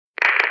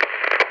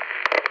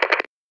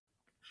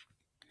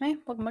Hi,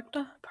 welcome back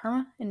to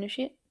Parma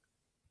Initiate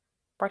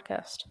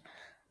Broadcast.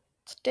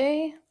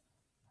 Today,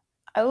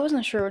 I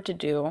wasn't sure what to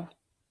do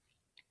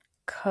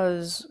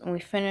because we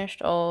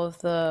finished all of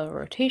the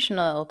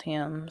rotational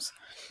LTMs.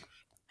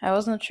 I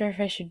wasn't sure if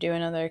I should do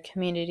another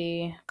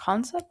community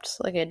concept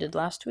like I did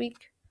last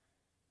week.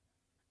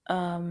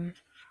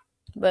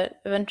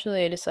 But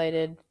eventually I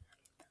decided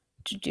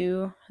to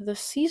do the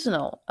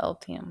seasonal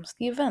LTMs,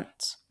 the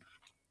events.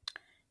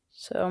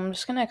 So I'm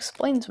just going to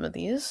explain some of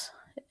these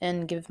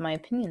and give my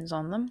opinions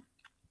on them.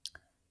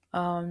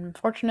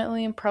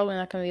 Unfortunately, I'm probably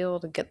not going to be able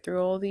to get through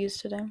all of these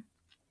today.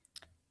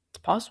 It's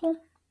possible.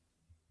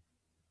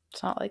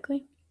 It's not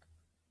likely.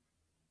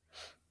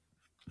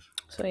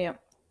 So yeah.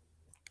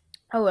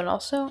 Oh, and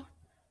also,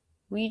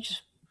 we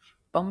just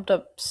bumped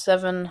up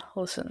 7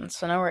 listens.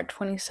 So now we're at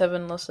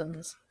 27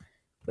 listens,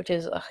 which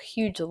is a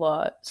huge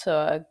lot.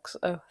 So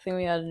I think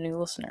we had a new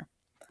listener.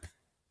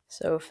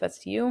 So if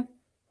that's you,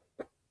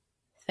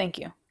 thank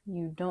you.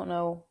 You don't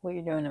know what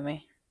you're doing to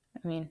me.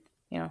 I mean,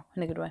 in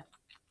a good way.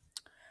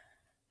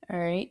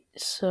 Alright,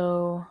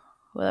 so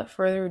without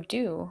further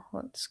ado,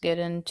 let's get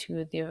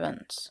into the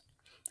events.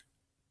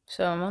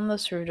 So I'm on the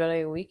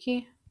server.io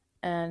wiki,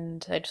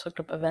 and I just looked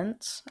up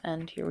events,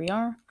 and here we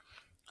are.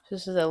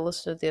 This is a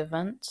list of the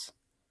events.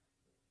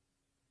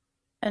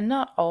 And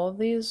not all of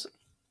these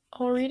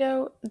I'll read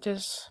out,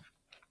 just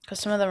because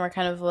some of them are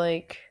kind of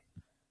like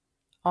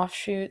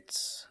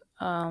offshoots.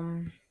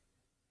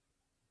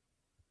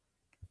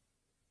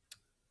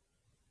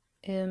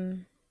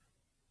 It's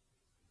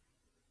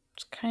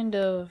kind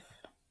of,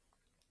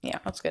 yeah,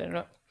 let's get it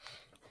up.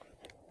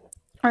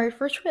 Alright,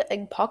 first we have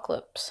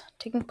Eggpocalypse.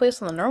 Taking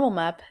place on the normal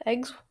map,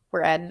 eggs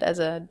were added as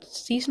a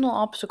seasonal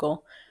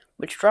obstacle,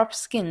 which drops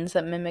skins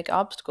that mimic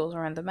obstacles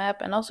around the map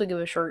and also give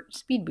a short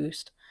speed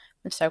boost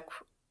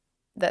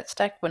that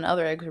stacked when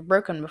other eggs were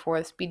broken before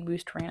the speed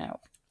boost ran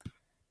out.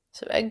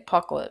 So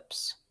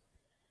Eggpocalypse.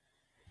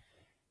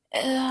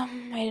 I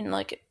didn't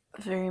like it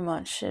very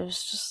much. It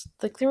was just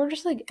like there were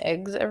just like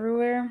eggs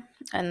everywhere,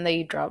 and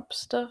they dropped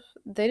stuff.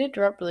 They did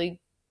drop really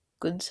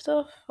good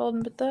stuff, I'll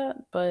admit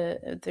that,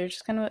 but they're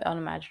just kind of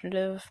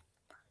unimaginative.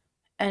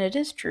 And it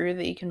is true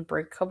that you can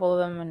break a couple of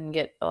them and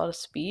get a lot of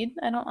speed.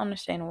 I don't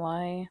understand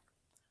why.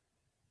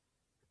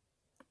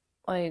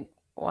 Like,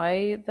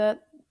 why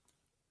that?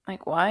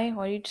 Like, why?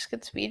 Why do you just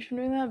get speed from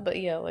doing that? But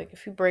yeah, like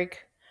if you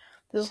break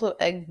those little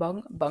egg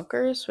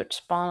bunkers, which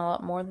spawn a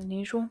lot more than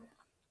usual.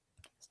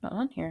 It's not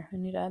on here. I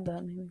need to add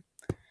that maybe.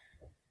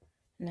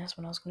 And that's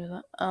when I was gonna do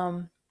that.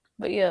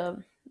 But yeah,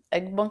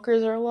 egg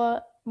bunkers are a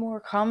lot more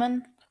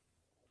common,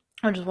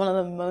 which is one of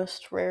the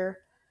most rare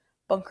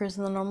bunkers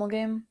in the normal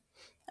game,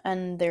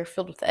 and they're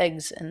filled with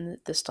eggs. And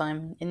this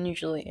time, and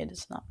usually it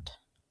is not.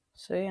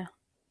 So yeah.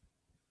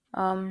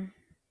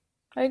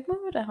 Egg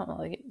mode, I don't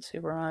like it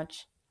super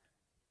much.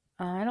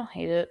 I don't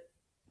hate it,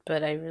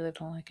 but I really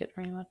don't like it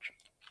very much.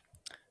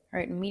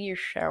 Alright, meteor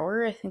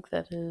shower. I think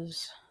that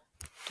is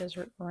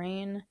desert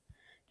rain.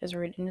 Desert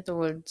rain into the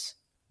woods.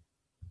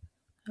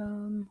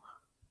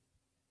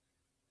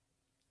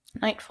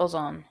 Night falls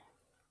on.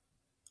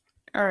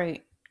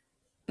 Alright.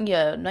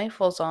 Yeah, night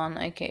falls on,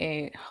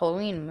 aka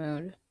Halloween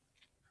mode,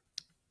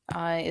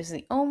 is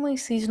the only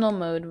seasonal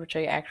mode which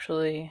I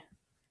actually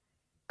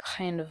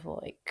kind of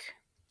like.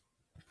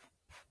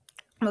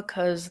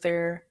 Because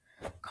there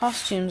are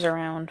costumes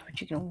around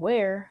which you can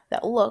wear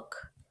that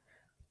look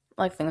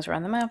like things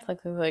around the map,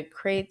 like they look like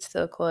crates, they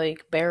look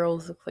like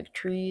barrels, look like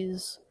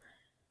trees,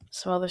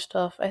 some other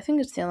stuff. I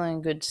think it's the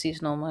only good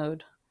seasonal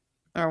mode,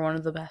 or one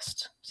of the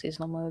best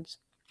seasonal modes.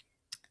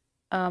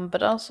 But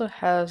it also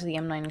has the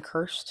M9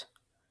 Cursed.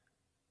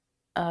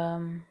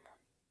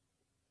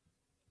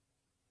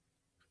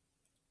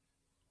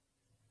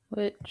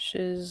 Which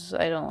is,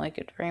 I don't like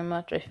it very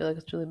much. I feel like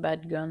it's a really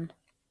bad gun.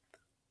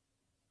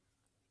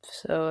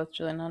 So it's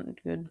really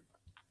not good.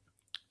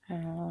 I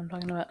don't know what I'm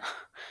talking about.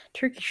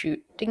 Turkey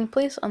Shoot. Taking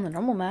place on the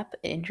normal map,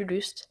 it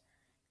introduced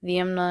the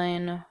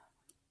M9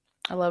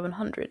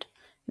 1100.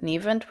 In the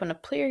event when a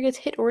player gets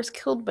hit or is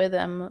killed by the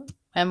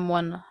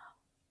M1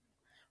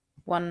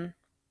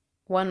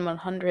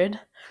 100,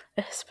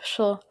 a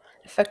special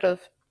effect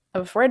of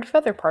red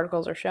feather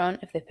particles are shown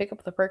if they pick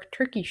up the perk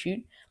Turkey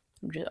Shoot,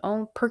 which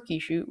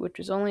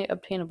is only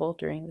obtainable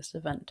during this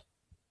event.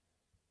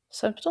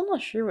 So I'm still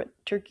not sure what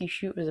Turkey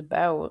Shoot is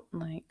about.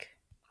 Like,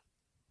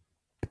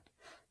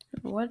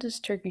 what does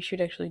Turkey Shoot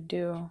actually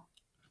do?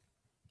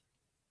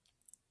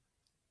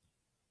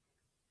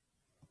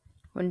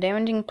 When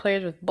damaging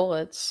players with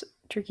bullets,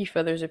 turkey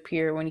feathers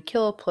appear. When you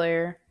kill a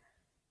player,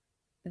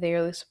 they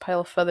release a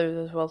pile of feathers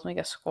as well as make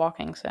a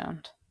squawking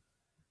sound.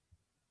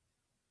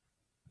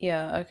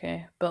 Yeah,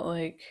 okay, but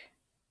like,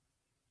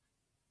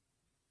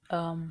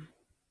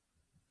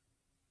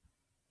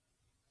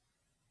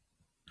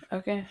 okay,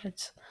 I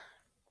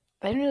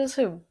didn't realize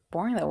how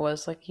boring that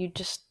was. Like, you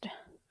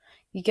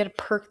get a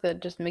perk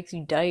that just makes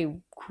you die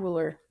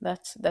cooler.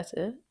 That's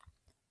it?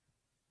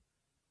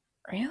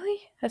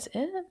 Really? That's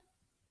it?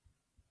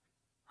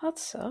 That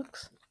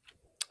sucks.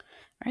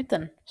 Alright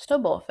then,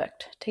 Snowball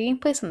Effect. Taking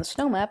place on the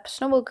snow map,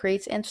 snowball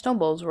crates and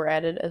snowballs were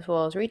added, as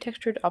well as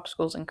retextured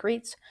obstacles and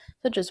crates,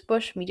 such as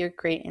Bush, Meteor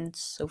Crate, and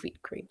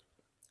Soviet Crate.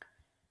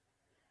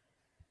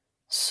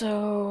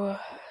 So,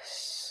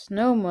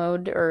 snow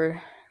mode,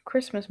 or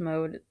Christmas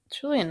mode,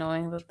 it's really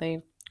annoying that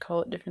they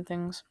call it different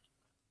things.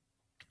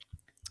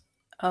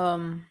 But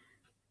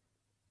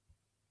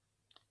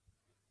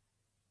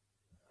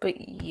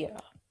yeah.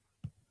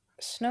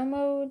 Snow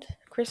mode,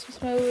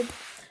 Christmas mode,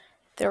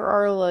 there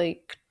are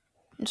like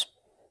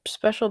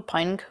special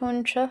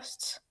pinecone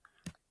chests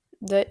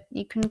that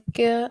you can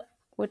get,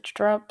 which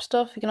drop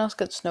stuff. You can also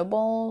get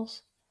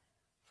snowballs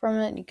from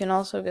it. You can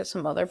also get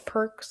some other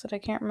perks that I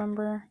can't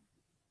remember.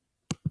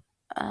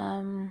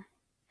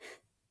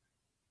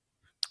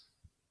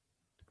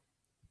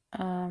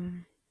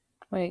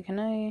 Wait, can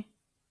I?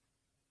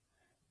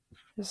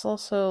 There's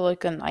also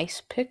like an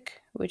ice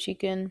pick, which is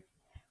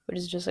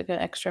just like an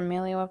extra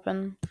melee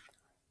weapon.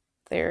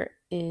 There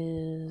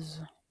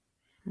is,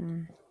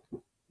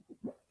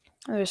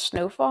 there's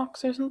Snow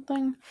Fox or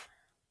something,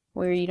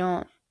 where you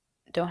don't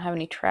have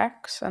any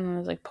tracks, and then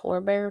there's like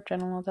Polar Bear, which I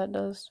don't know what that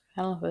does.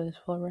 I don't know if it is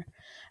Polar Bear.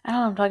 I don't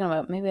know what I'm talking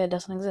about. Maybe it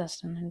doesn't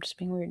exist, and I'm just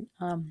being weird.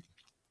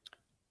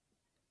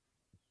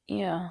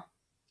 Yeah.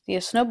 Yeah,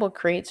 snowball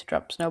crates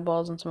drop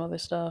snowballs and some other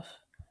stuff.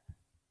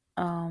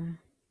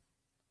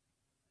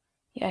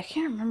 Yeah, I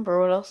can't remember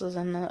what else is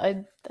in that.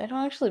 I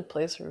don't actually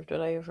play Surf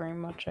Today very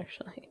much,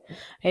 actually.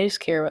 I just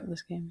care about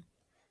this game.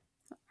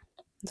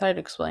 It's hard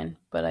to explain,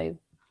 but I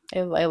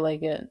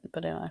like it,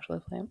 but I don't actually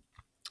play it.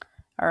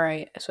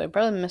 Alright, so I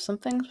probably missed some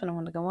things, but I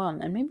want to go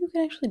on. And maybe we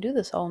can actually do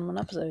this all in one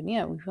episode.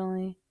 Yeah, we've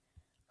only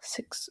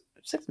 6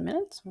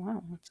 minutes?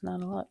 Wow, that's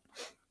not a lot.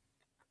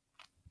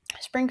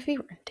 Spring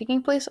Fever.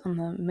 Taking place on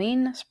the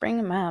main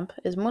spring map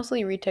is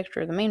mostly a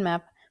retexture of the main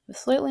map with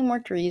slightly more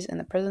trees in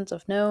the presence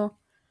of no...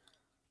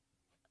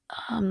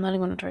 I'm not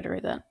even going to try to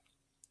read that.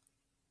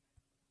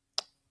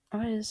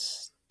 What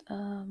is...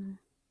 Oh,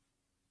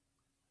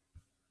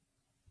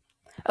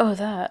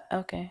 that.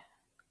 Okay.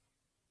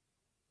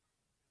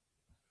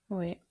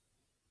 Wait.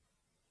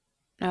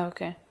 Oh,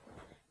 okay.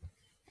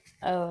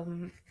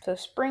 So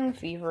Spring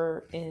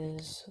Fever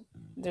is...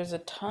 There's a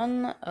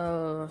ton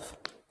of...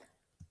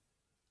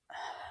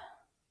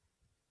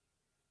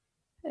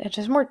 It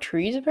has more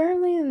trees,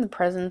 apparently, in the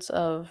presence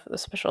of the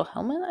special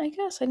helmet, I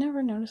guess? I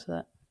never noticed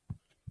that.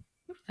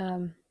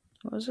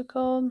 What was it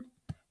called?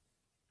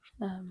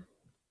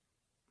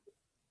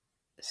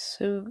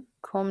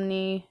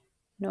 Sukomni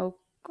no...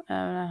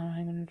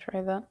 I'm gonna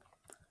try that.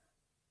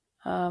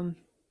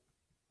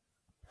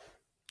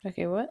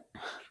 Okay, what?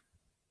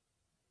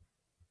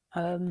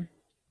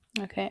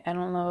 Okay, I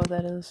don't know what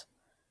that is.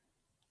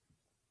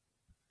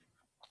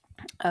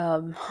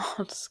 I'll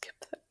skip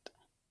that.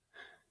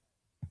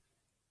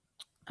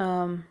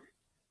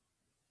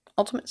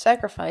 Ultimate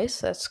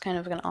Sacrifice, that's kind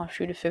of an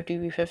offshoot of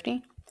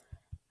 50v50.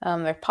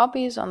 There are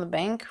poppies on the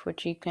bank,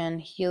 which you can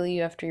heal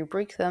you after you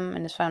break them,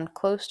 and is found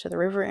close to the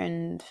river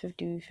in the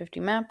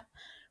 50v50 map.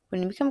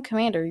 When you become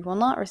commander, you will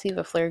not receive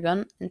a flare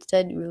gun.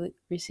 Instead, you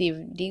receive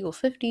Deagle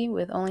 50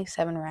 with only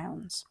 7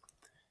 rounds.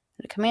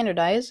 When the commander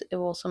dies, it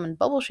will summon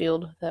Bubble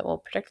Shield that will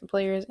protect the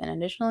players, and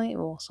additionally, it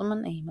will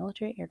summon a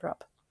military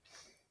airdrop.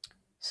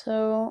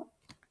 So,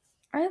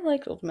 I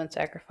liked Ultimate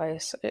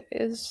Sacrifice. It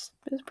is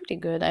pretty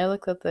good. I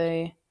like that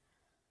they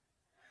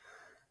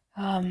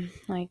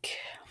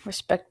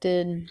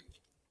respected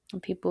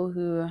people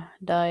who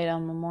died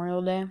on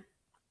Memorial Day.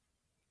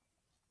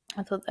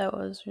 I thought that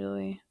was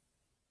really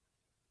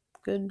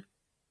good.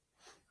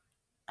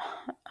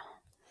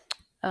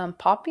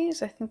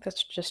 Poppies, I think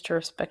that's just to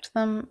respect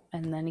them,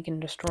 and then you can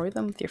destroy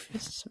them with your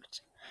fists,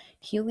 which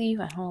heal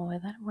you. I don't know why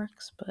that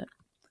works, but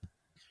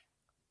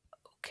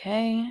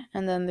okay.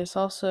 And then there's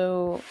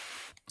also...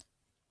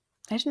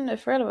 I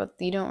forgot about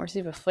you don't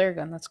receive a flare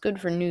gun. That's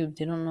good for noobs.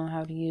 They don't know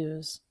how to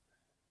use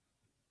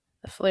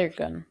the flare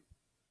gun,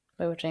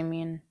 by which I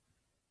mean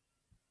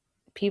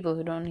people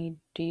who don't need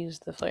to use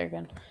the flare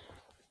gun.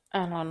 I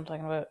don't know what I'm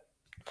talking about.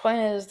 The point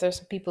is, there's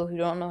some people who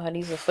don't know how to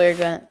use the flare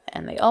gun,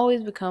 and they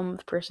always become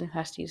the person who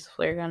has to use the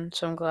flare gun,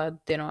 so I'm glad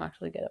they don't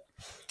actually get it.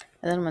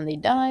 And then when they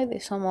die, they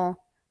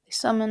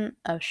summon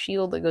a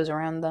shield that goes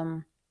around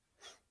them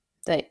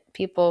that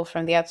people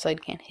from the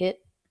outside can't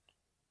hit.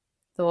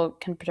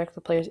 That can protect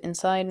the players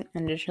inside,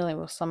 and additionally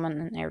will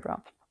summon an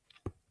airdrop.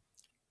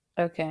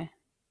 Okay.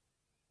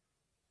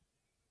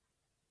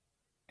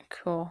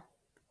 Cool.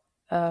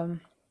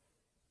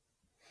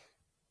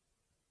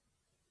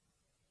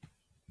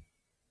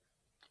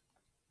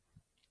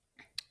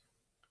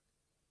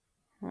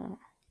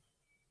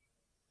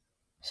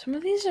 Some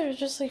of these are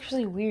just like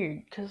really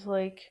weird, because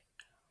like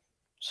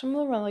some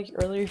of them are like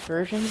earlier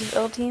versions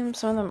of LTMs,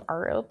 some of them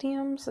are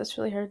LTMs. That's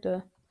really hard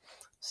to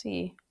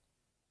see.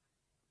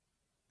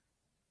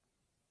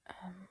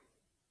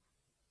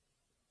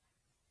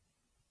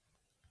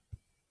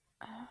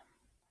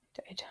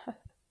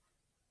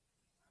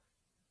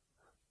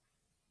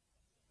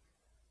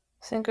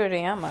 Cinco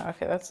de Llama.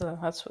 Okay, that's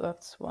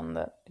one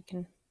that we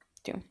can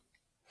do.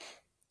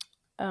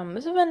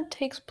 This event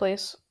takes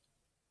place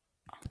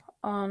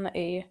on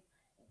a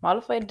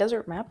modified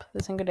desert map,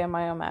 the Cinco de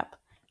Mayo map,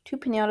 2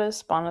 pinatas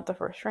spawn at the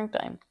first drink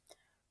time.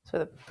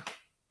 So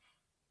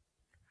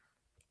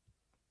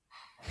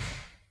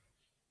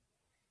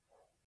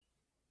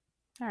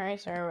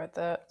Alright, sorry about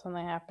that.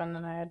 Something happened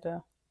and I had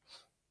to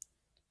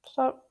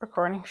stop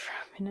recording for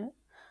a minute.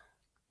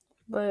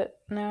 But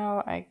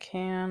now I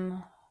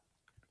can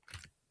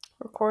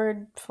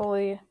record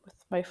fully with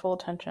my full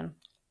attention.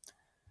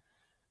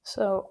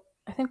 So,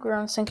 I think we're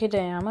on Cinco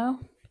de Mayo.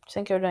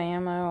 Cinco de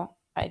Mayo,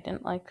 I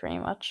didn't like very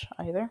much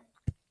either.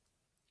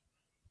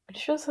 I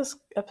just feel this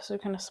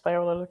episode kind of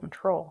spiraled out of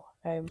control.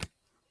 I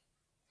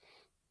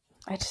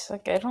just, I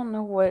don't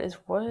know what is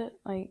what.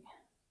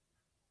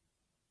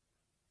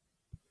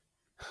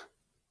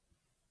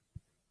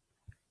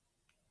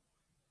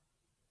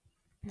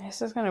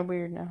 This is kind of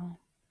weird now.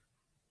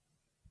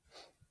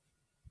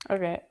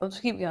 Okay,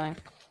 let's keep going.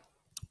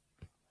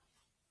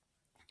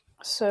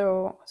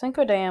 So,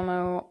 Cinco de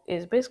Mayo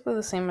is basically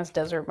the same as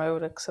desert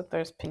mode, except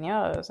there's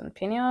pinatas, and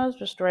pinatas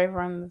just drive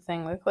around the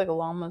thing. They look like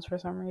llamas for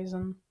some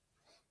reason.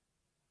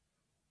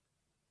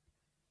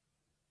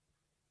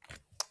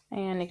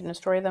 And you can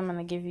destroy them, and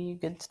they give you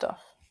good stuff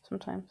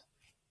sometimes.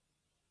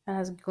 It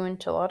has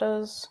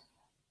enchiladas,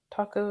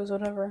 tacos,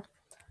 whatever.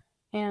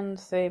 And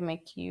they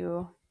make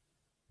you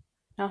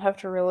not have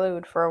to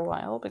reload for a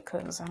while,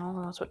 because I don't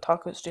know, that's what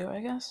tacos do,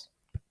 I guess.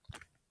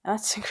 And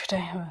that's Cinco de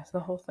Mayo, the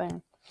whole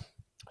thing.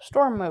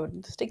 Storm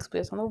mode. This takes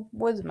place on the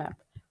Woods map.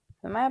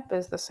 The map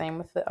is the same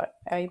with the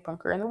Eye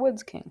Bunker and the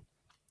Woods King.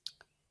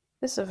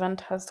 This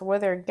event has the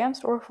weather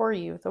against or for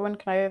you. The wind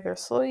can either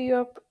slow you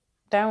up,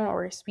 down,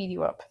 or speed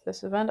you up.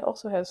 This event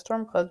also has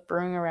storm clouds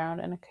brewing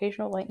around and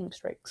occasional lightning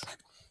strikes.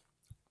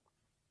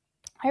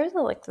 I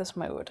really like this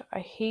mode.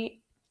 I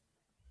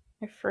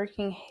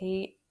freaking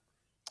hate,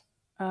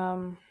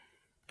 what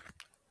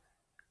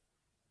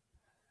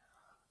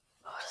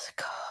is it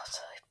called?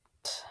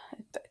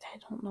 I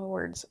don't know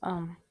words.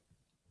 I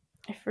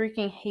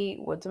freaking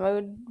hate Woods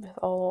mode with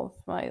all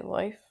of my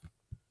life,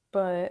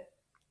 but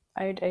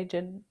I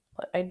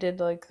did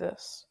like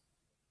this.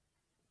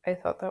 I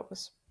thought that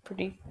was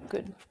pretty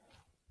good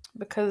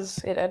because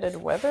it added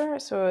weather.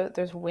 So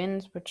there's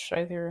winds which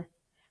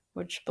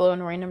blow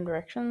in random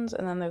directions,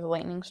 and then there's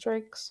lightning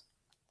strikes,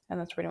 and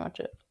that's pretty much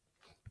it.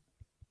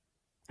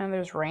 And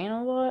there's rain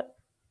a lot,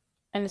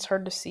 and it's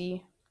hard to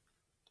see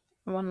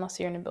unless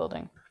you're in a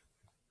building.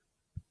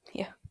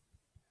 Yeah,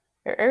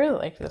 I really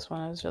liked this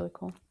one. It was really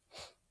cool.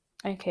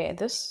 Okay,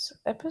 this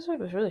episode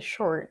was really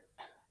short.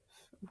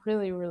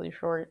 Really, really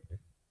short.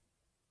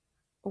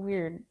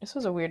 Weird. This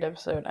was a weird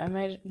episode. I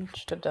might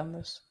should have done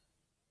this.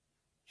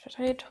 Should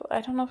I?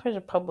 I don't know if I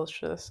should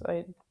publish this.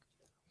 I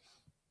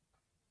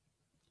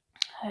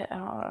don't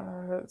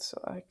know. It's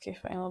okay,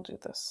 fine. I'll do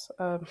this.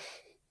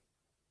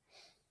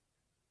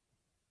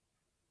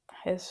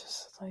 It's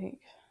just like,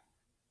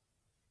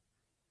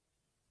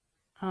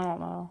 I don't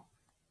know.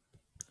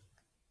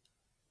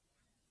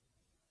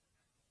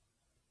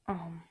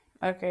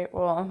 Okay,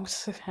 well, I'm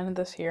just gonna end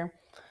this here.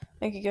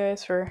 Thank you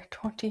guys for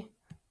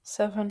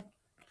 27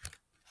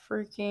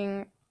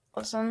 freaking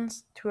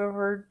listens. To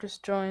whoever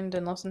just joined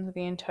and listened to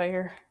the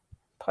entire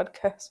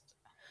podcast,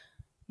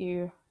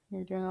 you're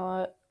doing a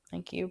lot.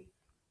 Thank you,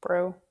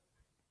 bro,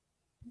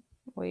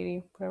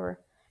 lady, whatever,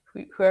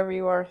 whoever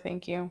you are.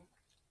 Thank you.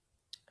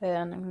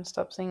 And I'm gonna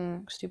stop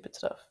saying stupid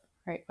stuff.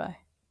 Alright, bye.